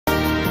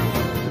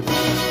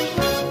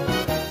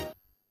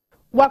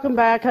Welcome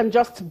back. And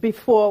just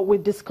before we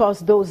discuss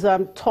those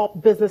top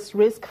business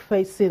risks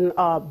facing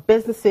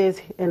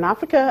businesses in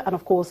Africa and,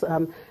 of course,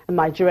 in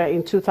Nigeria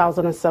in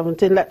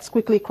 2017, let's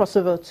quickly cross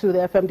over to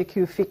the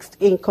FMDQ fixed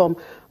income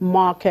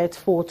market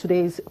for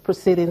today's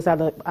proceedings at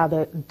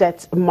the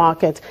debt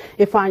market.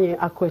 Ifeanyi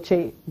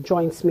Akweche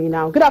joins me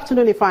now. Good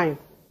afternoon, Ifeanyi.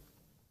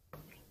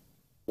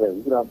 Yes,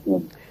 good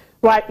afternoon.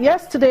 Right.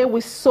 Yesterday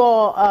we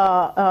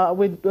saw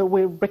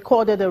we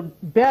recorded a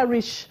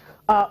bearish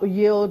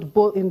yield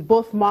in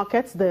both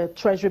markets, the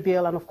treasury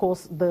bill and, of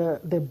course,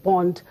 the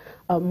bond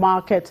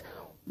market.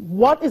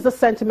 What is the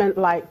sentiment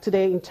like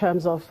today in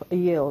terms of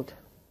yield?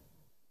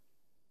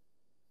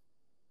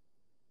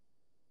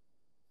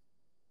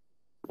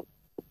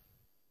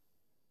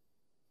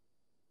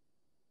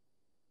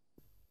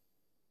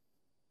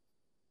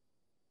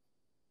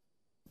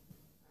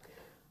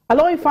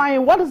 Hello,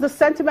 Ifeanyi. What is the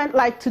sentiment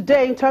like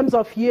today in terms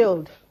of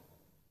yield?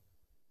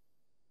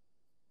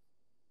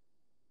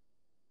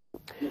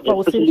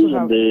 Especially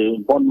in the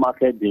bond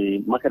market, the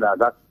market has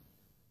that.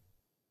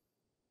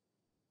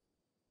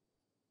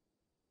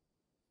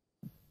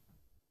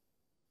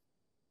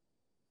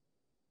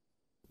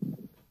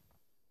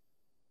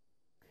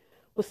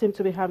 We seem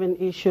to be having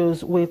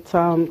issues with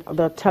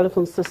the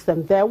telephone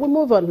system there. We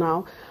move on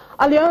now.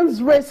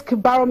 Allianz Risk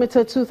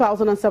Barometer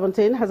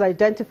 2017 has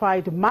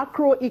identified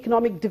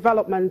macroeconomic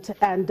development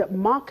and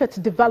market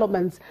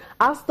developments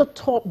as the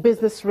top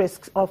business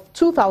risks of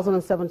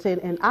 2017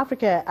 in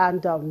Africa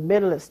and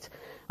Middle East.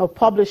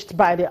 Published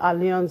by the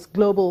Allianz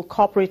Global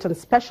Corporate and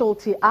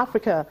Specialty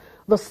Africa,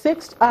 the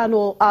 6th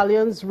annual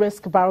Allianz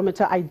Risk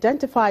Barometer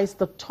identifies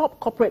the top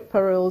corporate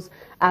perils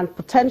and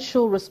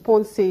potential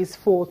responses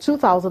for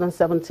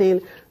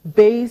 2017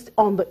 based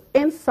on the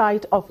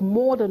insight of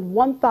more than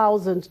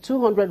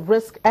 1,200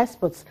 risk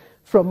experts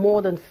from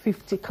more than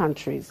 50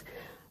 countries.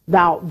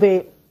 Now,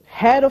 the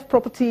head of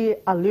property,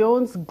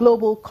 Allianz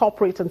Global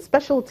Corporate and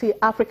Specialty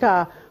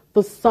Africa,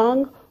 the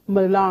Song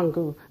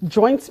Malangu,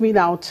 joins me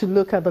now to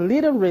look at the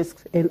leading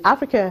risks in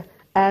Africa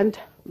and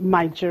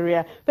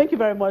Nigeria. Thank you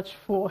very much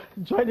for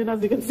joining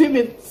us. You can see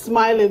me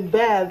smiling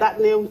there.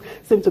 That name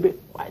seemed to be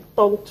quite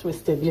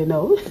tongue-twisted, you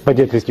know. But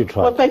at least you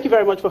tried. Well, thank you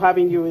very much for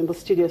having you in the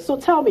studio. So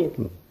tell me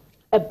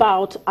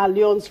about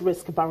Allianz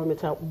Risk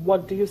Barometer.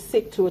 What do you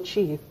seek to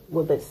achieve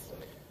with this?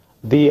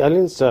 The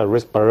Allianz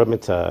Risk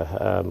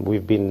Barometer,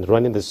 we've been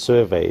running the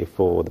survey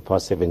for the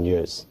past 7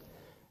 years.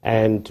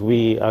 And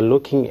we are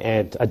looking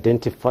at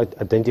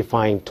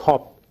identifying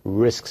top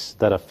risks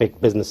that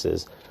affect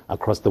businesses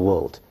across the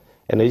world.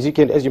 And as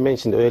you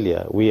mentioned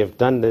earlier, we have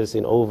done this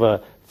in over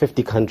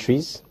 50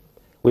 countries.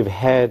 We've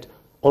had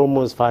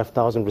almost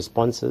 5,000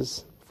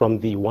 responses from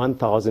the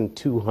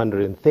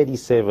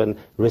 1,237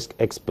 risk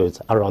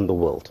experts around the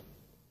world.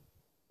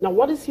 Now,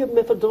 what is your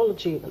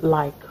methodology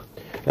like?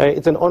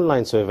 It's an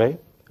online survey.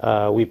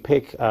 We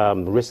pick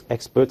risk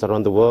experts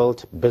around the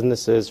world,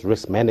 businesses,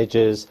 risk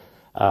managers,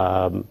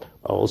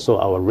 also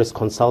our risk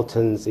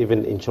consultants,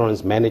 even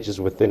insurance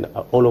managers within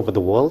all over the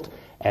world.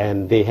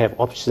 And they have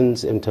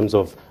options in terms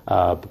of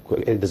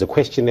there's a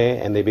questionnaire,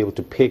 and they'll be able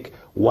to pick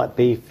what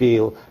they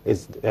feel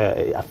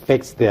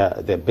affects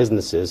their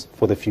businesses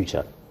for the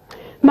future.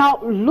 Now,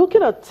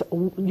 looking at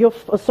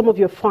some of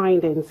your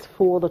findings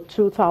for the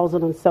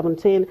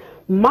 2017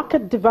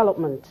 market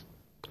development,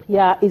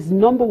 is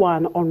number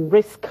one on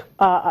risk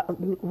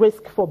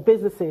for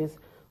businesses,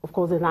 of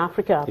course, in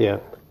Africa. Yeah.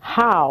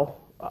 How?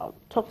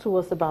 Talk to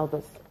us about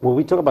this. When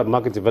we talk about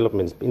market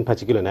developments, in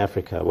particular in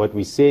Africa, what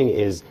we're seeing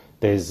is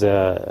there's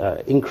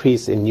an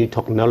increase in new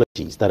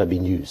technologies that are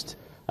being used.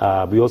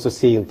 We're also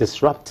seeing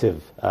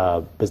disruptive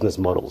business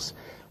models.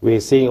 We're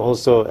seeing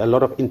also a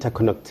lot of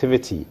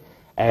interconnectivity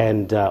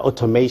and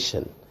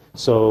automation.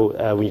 So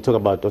when you talk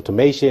about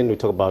automation, we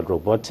talk about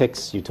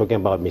robotics, you're talking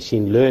about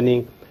machine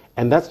learning,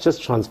 and that's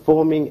just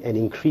transforming and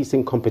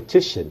increasing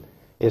competition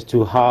as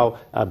to how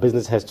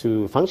business has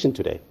to function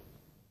today.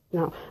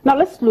 Now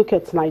let's look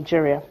at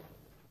Nigeria.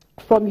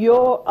 From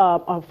your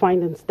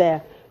findings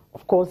there,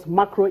 of course,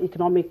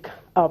 macroeconomic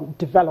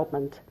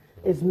development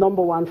is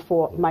number one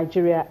for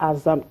Nigeria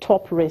as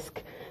top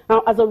risk.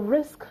 Now, as a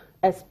risk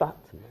expert,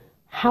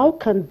 how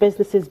can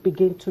businesses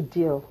begin to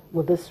deal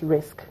with this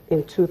risk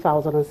in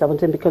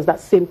 2017? Because that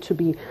seemed to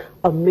be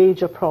a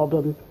major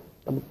problem,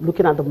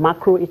 looking at the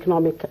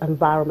macroeconomic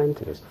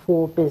environment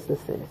for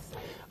businesses.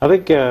 I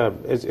think,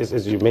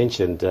 as you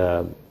mentioned,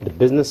 the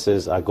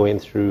businesses are going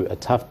through a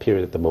tough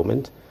period at the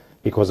moment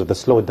because of the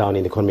slowdown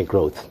in economic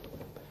growth.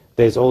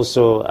 There's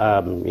also,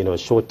 a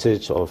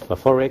shortage of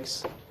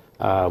forex,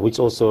 which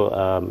also,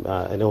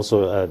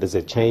 there's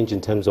a change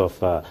in terms of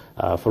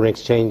foreign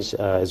exchange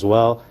as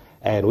well,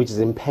 and which is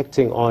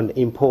impacting on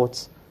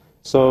imports.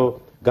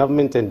 So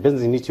government and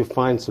business need to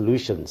find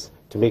solutions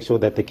to make sure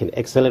that they can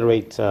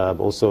accelerate,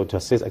 also to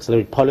assist,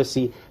 accelerate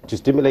policy to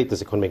stimulate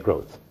this economic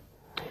growth.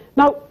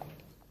 Now,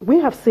 we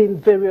have seen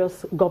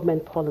various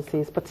government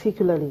policies,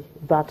 particularly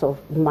that of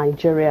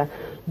Nigeria.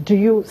 Do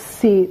you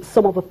see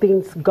some of the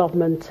things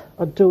government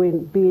are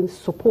doing being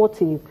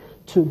supportive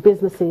to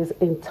businesses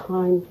in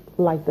time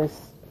like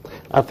this?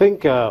 I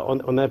think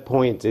on that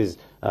point is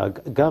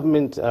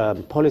government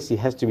policy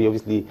has to be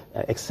obviously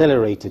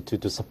accelerated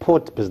to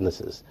support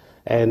businesses.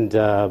 And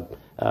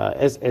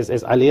as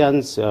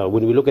Allianz,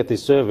 when we look at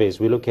these surveys,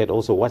 we look at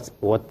also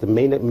what the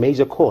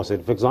major cause.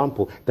 And for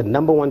example, the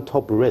number one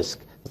top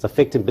risk that's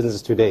affecting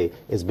businesses today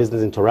is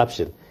business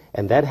interruption.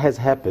 And that has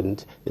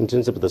happened, in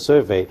terms of the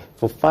survey,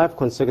 for 5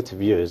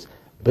 consecutive years.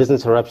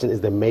 Business interruption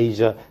is the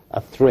major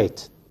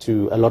threat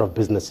to a lot of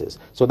businesses.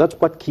 So that's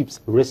what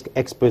keeps risk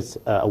experts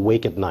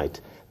awake at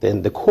night.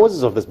 Then the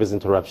causes of this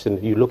business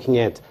interruption, you're looking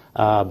at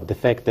the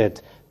fact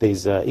that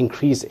there's an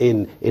increase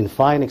in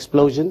fire and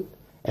explosion,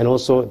 and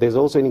also there's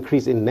also an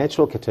increase in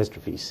natural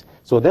catastrophes.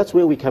 So that's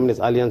where we come in as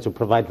Allianz to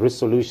provide risk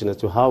solutions as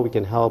to how we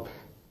can help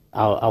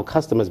our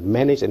customers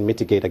manage and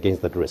mitigate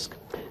against that risk.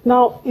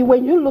 Now,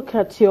 when you look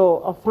at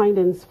your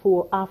findings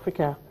for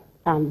Africa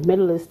and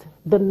Middle East,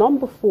 the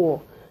number 4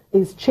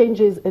 is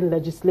changes in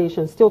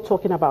legislation, still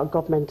talking about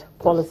government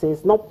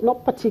policies,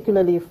 not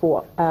particularly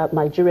for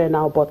Nigeria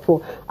now, but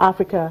for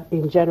Africa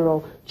in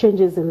general,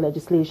 changes in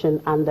legislation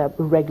and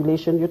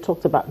regulation. You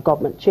talked about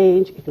government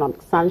change,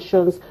 economic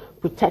sanctions,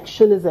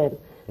 protectionism,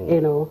 you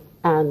know,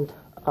 and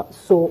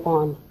so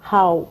on.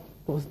 How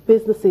those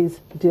businesses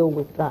deal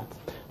with that?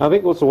 I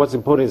think also what's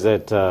important is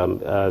that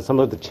some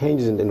of the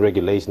changes in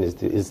regulation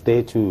is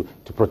there to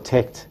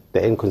protect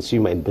the end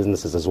consumer and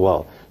businesses as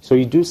well. So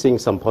you do seeing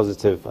some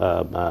positive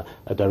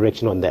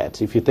direction on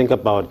that. If you think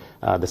about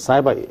the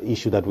cyber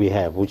issue that we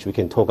have, which we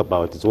can talk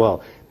about as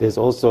well, there's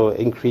also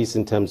increase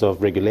in terms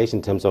of regulation,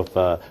 in terms of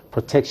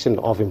protection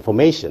of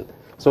information.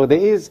 So there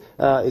is,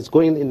 it's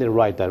going in the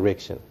right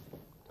direction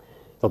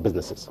for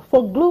businesses.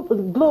 For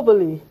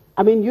globally,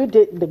 I mean, you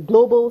did the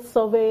global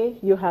survey,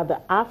 you have the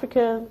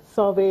African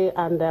survey,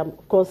 and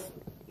of course,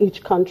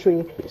 each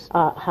country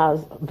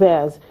has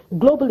theirs.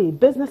 Globally,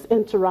 business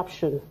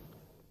interruption,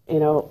 you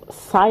know,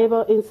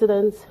 cyber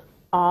incidents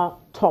are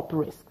top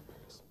risk.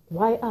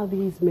 Why are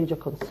these major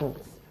concerns?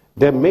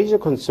 They're major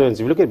concerns.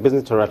 If you look at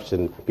business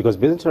interruption, because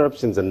business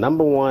interruption is the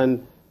number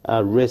one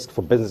risk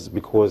for business,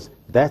 because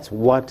that's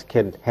what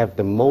can have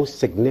the most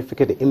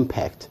significant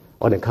impact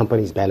on a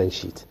company's balance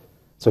sheet.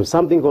 So if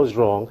something goes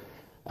wrong,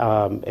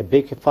 a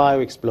big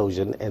fire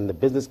explosion, and the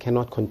business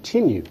cannot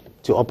continue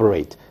to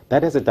operate,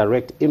 that has a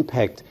direct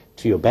impact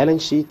to your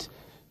balance sheet,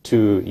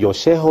 to your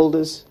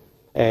shareholders,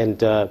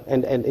 and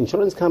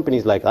insurance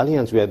companies like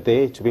Allianz. We are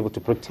there to be able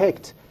to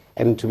protect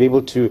and to be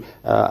able to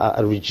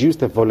reduce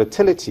the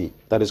volatility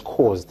that is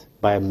caused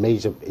by a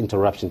major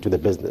interruption to the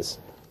business.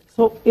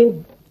 So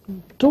in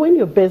doing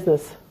your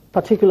business,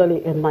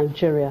 particularly in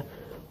Nigeria,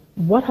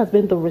 what has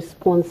been the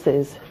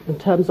responses in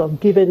terms of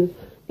giving,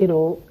 you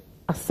know,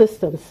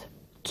 assistance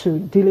to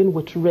dealing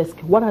with risk?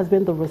 What has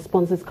been the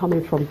responses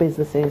coming from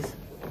businesses?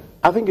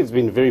 I think it's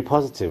been very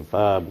positive.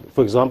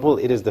 For example,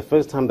 it is the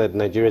first time that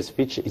Nigeria is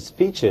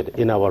featured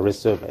in our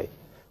risk survey.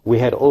 We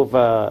had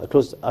over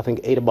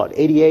about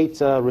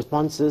 88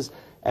 responses,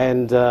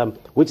 and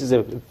which is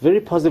a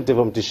very positive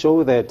development to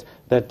show that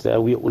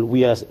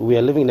we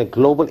are living in a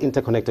global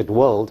interconnected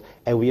world,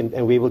 and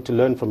we're able to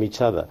learn from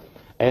each other.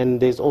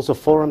 And there's also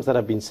forums that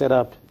have been set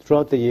up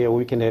throughout the year where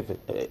we can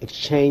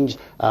exchange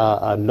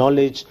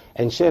knowledge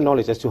and share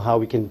knowledge as to how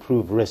we can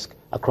improve risk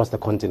across the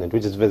continent,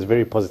 which is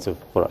very positive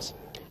for us.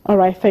 All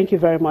right, thank you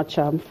very much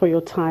for your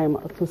time.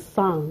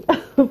 Tusang.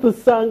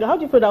 Tusang, how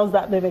do you pronounce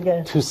that name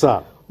again?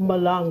 Tusang.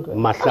 Malangu.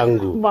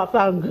 Mathangu.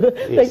 Mathangu.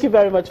 Yes. Thank you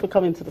very much for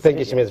coming to the Thank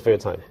you, Shimez, for your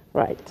time.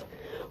 Right.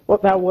 Well,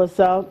 that was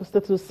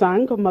Mr.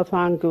 Tusang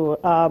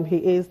Mathangu. He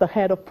is the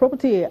head of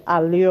property at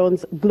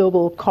Allianz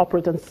Global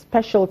Corporate and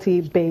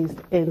Specialty based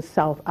in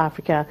South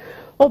Africa.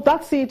 Well,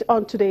 that's it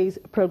on today's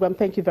program.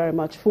 Thank you very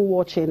much for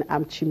watching.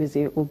 I'm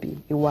Chimizi Obi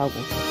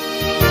Iwagu.